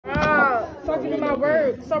so I can do my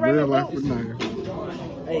work. So right Real now, life with Naya.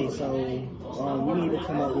 Hey, so we need to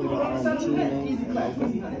come up with a team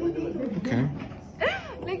name. Okay.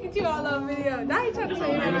 look at you all on video. Now you trying to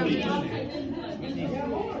say that on video.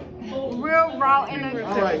 Real raw energy.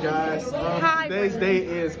 All right, guys. Today's date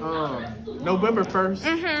is November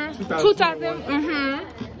 1st, 2000.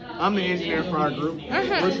 I'm the engineer for our group.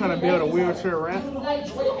 We're trying to build a wheelchair ramp.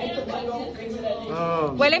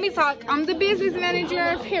 Wait, let me talk. I'm the business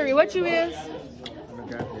manager. Period. What you is?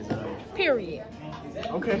 Period.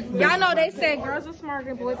 Okay. Y'all know they said girls are smarter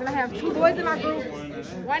than boys, and I have 2 boys in my group,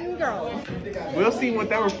 1 girl. We'll see what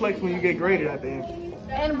that reflects when you get graded at the end.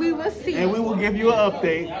 And we will see. And we will give you an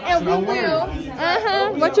update. And we will.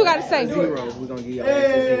 What you gotta say? 0. We're gonna give you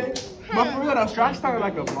a 0. But for real though, should I start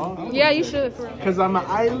like a vlog? Yeah, you should. For real. Cause I'm an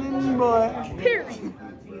island boy. Period.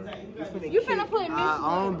 You finna put me.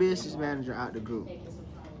 Our own business manager out the group.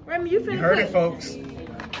 Remy, you finna Heard put. it, folks.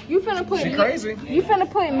 You finna put. She crazy. You finna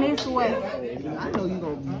put Miss away. I know you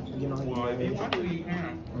gonna,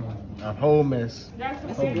 A whole mess.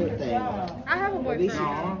 That's a good thing. I have a boyfriend.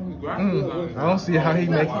 I don't see how he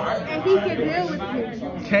make it. And he can deal with you.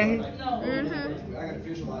 Okay.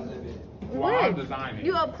 What?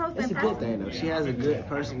 You up close It's and a good thing though. She has a good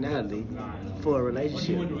personality for a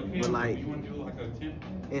relationship. But like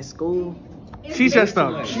in school, She's just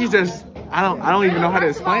I don't even know how to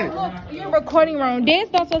explain it. You're recording wrong.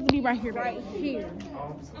 Dance not supposed to be right here. Right here.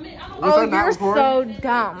 Was I not You're recording? so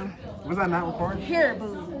dumb. Was I not recording? Here,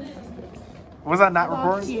 boo. Was I not Fuck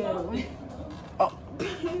recording? you.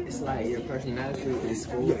 it's like your personality in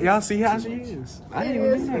school. Y'all see how she is? I didn't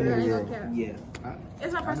even do that girl. Yeah,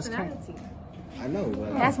 It's my personality. I know.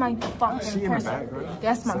 But That's my fucking She in the personality. background.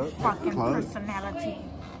 That's my fucking Close. personality.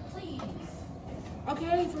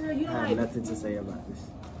 Okay, for real, you I have like. nothing to say about this.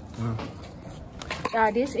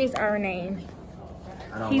 This is our name.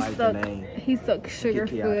 I don't like the name. He suck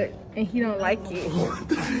Sugarfoot, and he don't like it.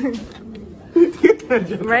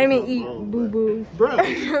 Raymond Raymond eat boo boo. Bro.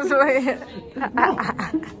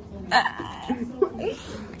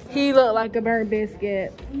 He look like a burnt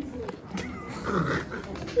biscuit.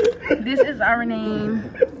 This is our name.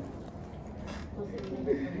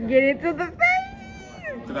 Get into the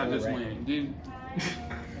face. Cause I just went, dude.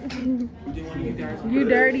 You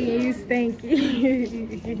dirty and you stinky.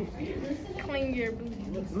 Clean your booty.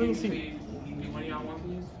 Let me see. One of y'all want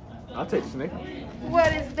these? I'll take the snake.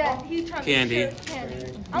 What is that? He's trying Candy. to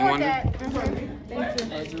candy. I want that.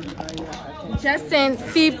 Thank you. Justin,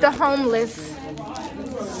 feed the homeless.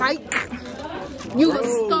 Psych. You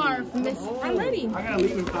will starve, miss. I'm ready. I gotta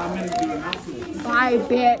leave in 5 minutes to do announcements. Bye,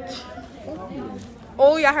 bitch.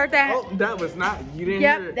 Oh, y'all heard that? Oh, that was not, you didn't hear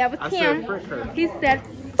Yep, it. that was I him. said frick her. He said,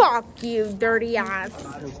 fuck you, dirty ass.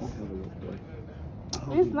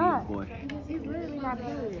 It's not. He's literally my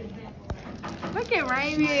period. Look at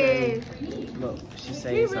Raymond. Look, she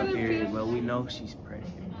says it's her period, but we know she's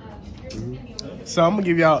pregnant. So I'm gonna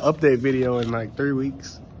give y'all an update video in like 3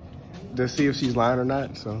 weeks to see if she's lying or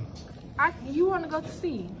not. So. You want to go to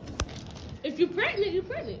see? If you're pregnant, you're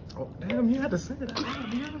pregnant. Oh damn! You had to say that.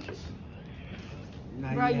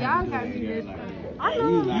 Bro, y'all got me this. I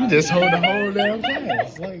know. You just hold the whole damn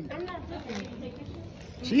class. Like, I'm not tripping.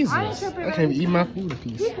 Jesus, I ain't tripping. I can't eat my food in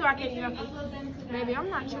peace. You too, I can't eat my food. Baby, I'm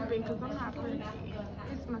not tripping because I'm not pregnant.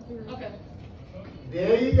 It's my period. Okay.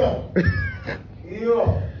 There you go. Here you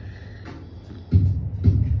are.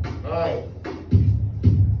 All right.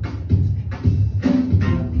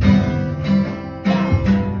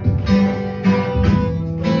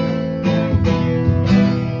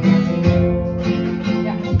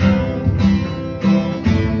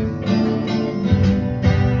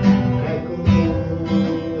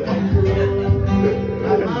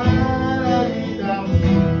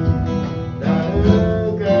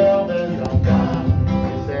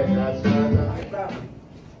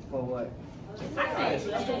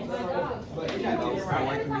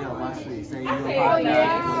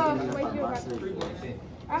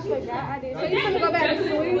 I forgot I did. So you gonna go back to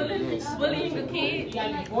school? Bullying the kids?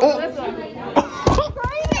 Oh. Let's go.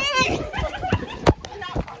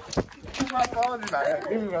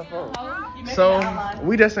 Give me my phone. So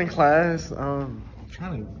we just in class. Trying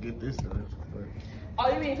to get this done. But... Oh,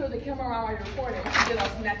 you mean flip the camera around while you're recording? Like you did on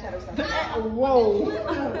Snapchat or something. Whoa.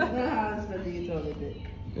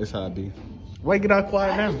 That's how I be. Wait, get out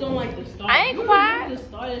quiet now. I just don't like the start. I ain't quiet. The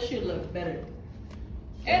start, that shit look better.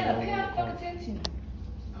 Ella, pay fucking attention.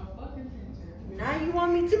 Now you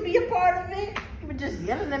want me to be a part of it? You were just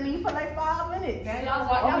yelling at me for like 5 minutes. Y'all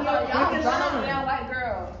fucking draw lying. that white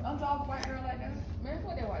girl. Don't draw a white girl like that. Man,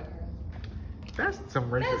 fuck that white girl. That's some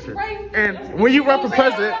racist shit. racist. And when you run for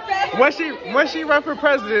president, when she run for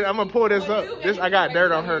president, I'm gonna pull this up. I got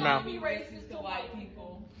dirt on her now. You can be racist to white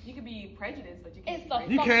people. You can be prejudiced, but you can't.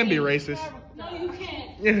 You can be racist. No, you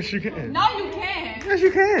can't. Yes, you can. No, you can't. Yes,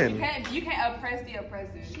 you can. You can't oppress the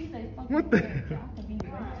oppressor. What the?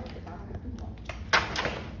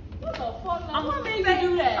 What the fuck? I'm gonna make you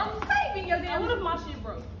do that. I'm saving your damn. What if my shit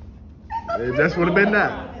broke? It just would have been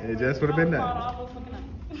that. It just would have been that.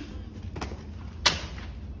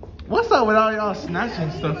 What's up with all y'all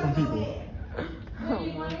snatching stuff from people?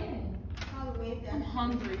 I'm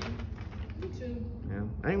hungry. Me too.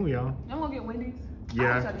 Yeah, ain't we all? Y'all wanna get Wendy's?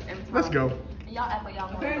 Yeah. Let's go. And y'all act like y'all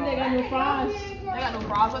want to Apparently they got new fries. They got no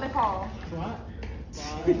fries. What they call?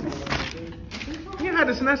 You had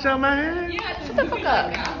to snatch out my hand? Yeah, shut the fuck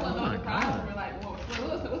up. Oh my God.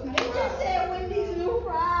 They just said Wendy's new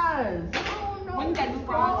fries. I don't know. When you got new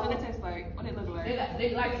fries, what they taste like? What they look like?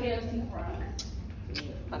 They like KFC fries.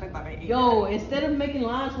 Like Yo, instead of making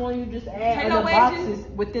lines, why don't you just add Potato other wedges?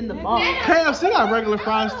 boxes within the box? KFC got regular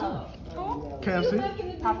fries too. KFC?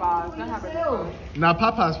 Popeyes. Don't have regular fries. Nah,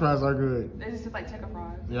 Popeye's fries are good. They just taste like checker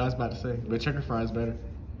fries. Yeah, I was about to say, but checker fries better.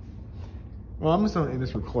 Well, I'm just gonna end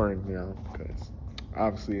this recording, you know, because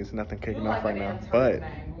obviously it's nothing kicking off right now. But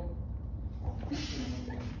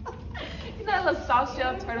you know that little soft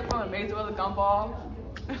shell turtle from Amazing with a gumball?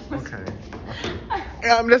 okay.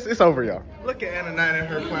 Yeah, it's over, y'all. Look at Anna Knight in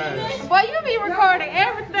her class. Boy, you be recording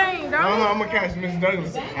everything, No, don't you? I'm gonna catch Miss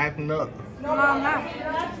Douglas acting up. No, I'm not.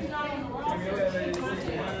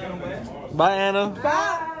 Bye, Anna.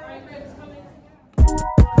 Bye.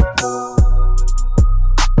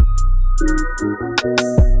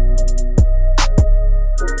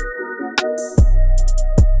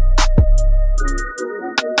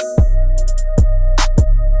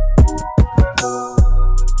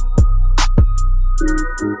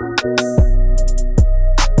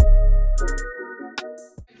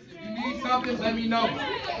 Let me know.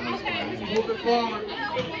 Moving forward.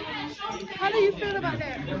 How do you feel about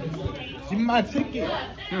that? Give me my ticket.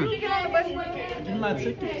 Can you get on the bus with me? Give me my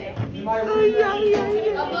ticket.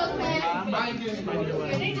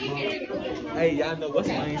 Hey, y'all know what's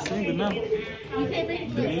my ain't single now?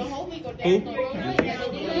 Denise? Who?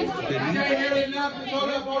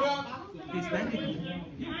 He's back.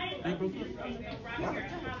 They broke up.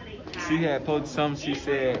 She had posted something. She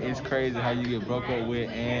said it's crazy how you get broke up with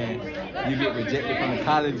and you get rejected from the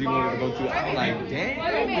college you wanted to go to. I'm like,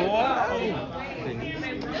 damn, boy.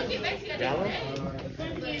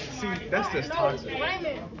 See, that's just toxic.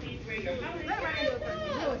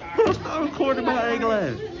 I'm recording my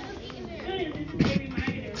A-glass.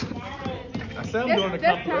 I said I'm doing the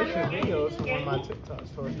compilation videos for one of my TikToks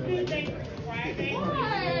towards the end.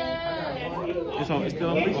 It's still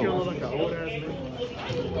on Make sure you look like an old ass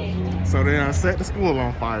man. So they done set the school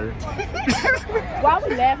on fire. Why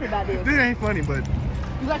we laughing about this? This ain't funny, but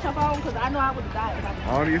You got your phone? Because I know I would have died. If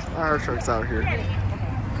I all these fire trucks out here.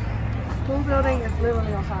 School building is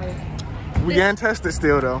literally on fire. We getting tested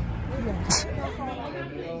still though.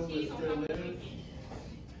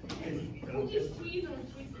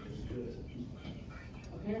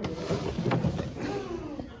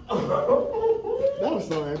 That was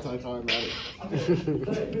so anticlimactic.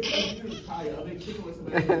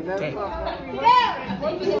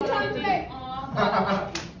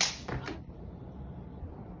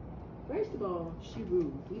 First of all, she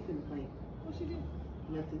rude. We finna play. What she did?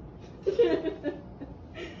 Nothing.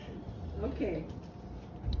 Okay.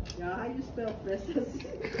 Y'all, how you spell princess?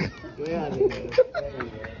 Yeah, I did.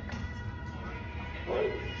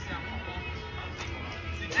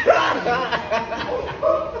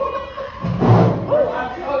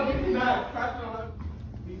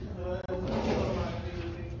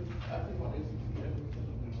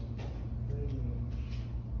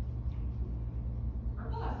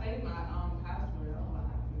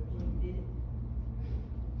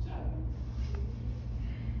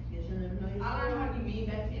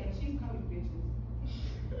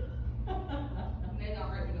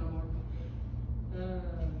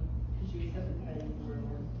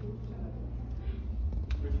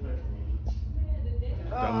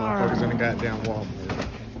 Them motherfuckers in the goddamn Walmart.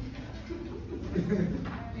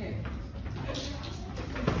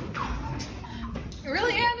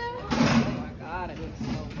 Really, Anna? Oh my God, I need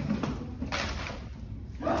smoke.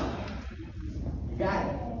 You got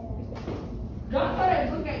it. Don't go there and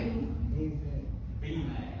look at me.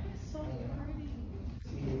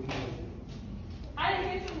 I didn't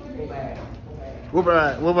get you with Go it. back. We'll be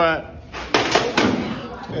right. We'll be right.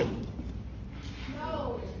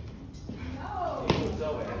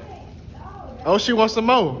 Oh, she wants some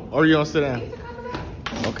more. Or you gonna sit down?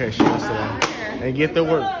 Okay, she wants to sit down. and get to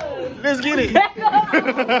work. Let's get it.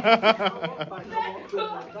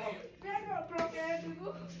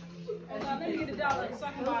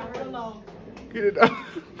 Get it out.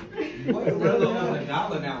 What's $1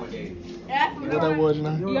 nowadays? What that was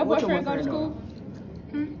now? Your boyfriend go to school?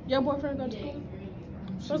 Your boyfriend go to school?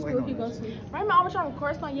 What school he goes to? Right now, I was trying to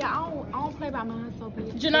record something. Yeah, I don't play by mine so bad.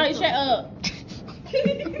 Janelle, shut up.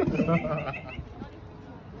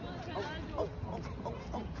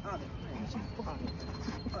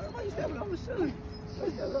 Why you stepping on the shoe? Why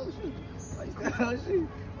you stepping on the shoe? Why you stepping on the shoe?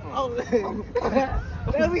 Oh,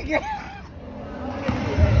 there we go.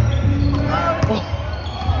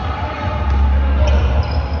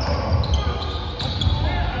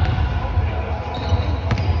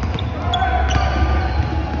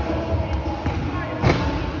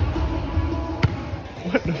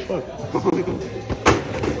 What the fuck?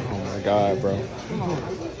 Oh my god, bro.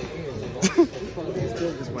 This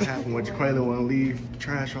is what happened when Jaquela won't leave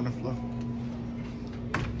trash on the floor.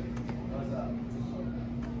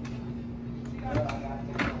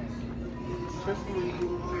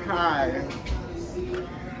 Hi.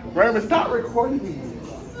 Raymond, stop recording me.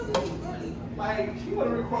 Like, she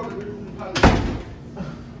wanna record me.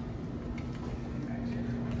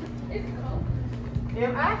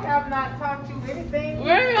 If I have not taught you anything,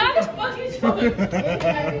 Where are the fucking doing?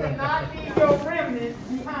 it will not leave your remnants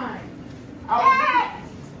behind.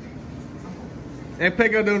 And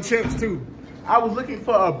pick up them chips too. I was looking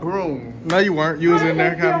for a broom. No, you weren't. You was in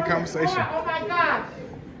there having a conversation. Oh my God.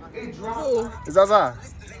 It's outside.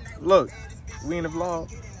 Look, we in the vlog.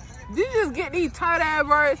 Did you just get these tight ass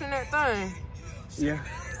birds in that thing? Yeah.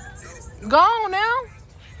 Go on now.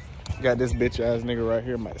 Got this bitch ass nigga right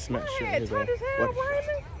here. Might smack shit in his ass.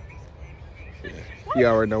 You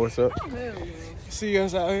already know what's up. See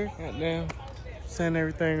us out here. Goddamn. Setting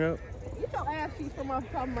everything up. Get your ass cheeks from off the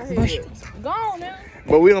top of my head. Go on now.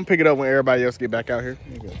 But we gonna pick it up when everybody else get back out here.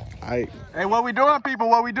 Alright. Hey, what we doing, people?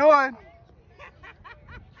 What we doing?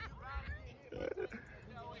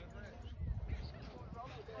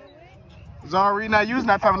 Zara, we not using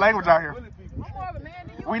that type of language out here.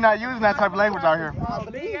 We not using that type of language out here.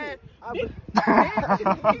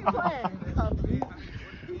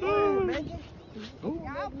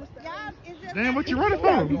 Damn, what you running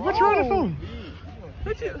for? What you running for?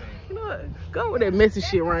 You know what? Go with that messy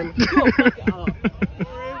shit, Raymond.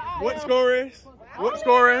 What score is? What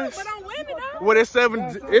score is? But I'm winning though. What, it's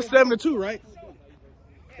 7-2, right?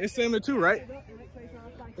 It's 7-2, right?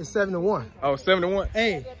 It's 7-1. Oh, 7-1.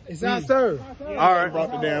 Hey, it's not served. All right,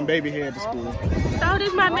 brought the damn baby head to school. So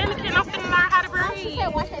this my mannequin. I'm finna learn how to breathe.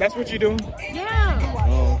 That's what you doing? Yeah.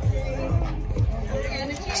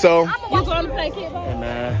 So, You going to play kickball? Hey,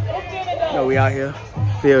 man. You know, we out here.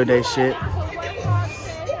 Field day shit.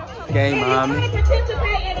 Game behind me.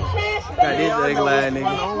 Got this ugly ass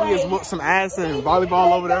nigga. we just whooped some ass and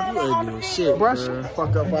volleyball over there. You ugly as shit, Bro, bro. shut the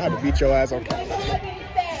fuck up. I had to beat your ass on camera.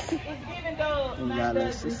 You got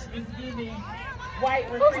this. Who's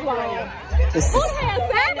lying? This Who is had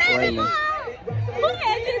said that? Raymond. Who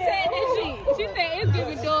had just said that shit? She said it's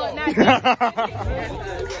giving dog, not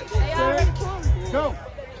Go.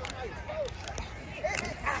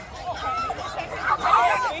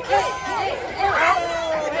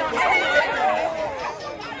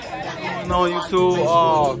 On YouTube,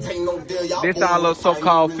 this our little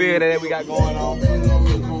so-called fear that we got going on.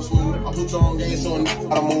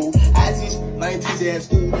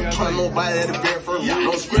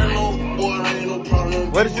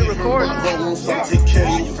 What did you record?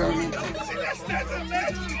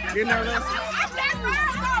 Get nervous.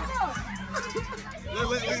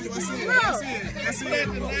 Let's see it.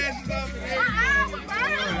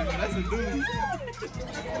 That's a dude.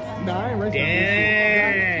 Nah, I ain't racing.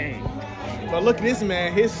 Dang. But look at this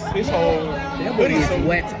man, his whole hoodie is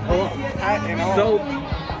wet up. Hot and all. Soap.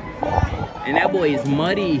 And that boy is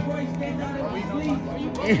muddy.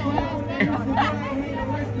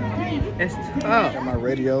 That's tough. Got my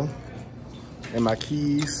radio and my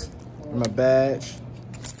keys and my badge.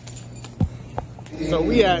 So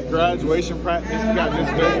we at graduation practice. We got this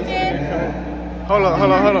dude. Hold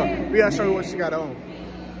on. We gotta show you what she got on.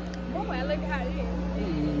 Oh, I look how it is.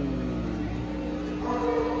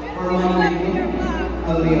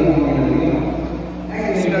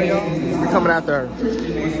 See that, y'all? We coming after her.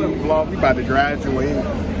 What's up, vlog? We about to graduate.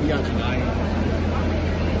 We got tonight.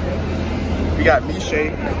 We got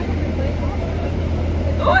Mishay.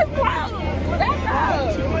 Oh, it's brown. That's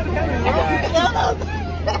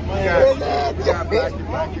We got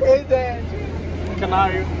Blackie.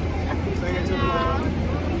 Kanaya. Singing to the Lord.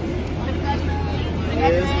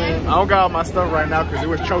 Yes, man. I don't got all my stuff right now because it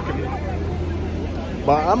was choking me.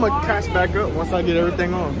 But I'm gonna catch back up once I get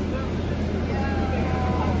everything on.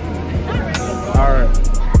 All right.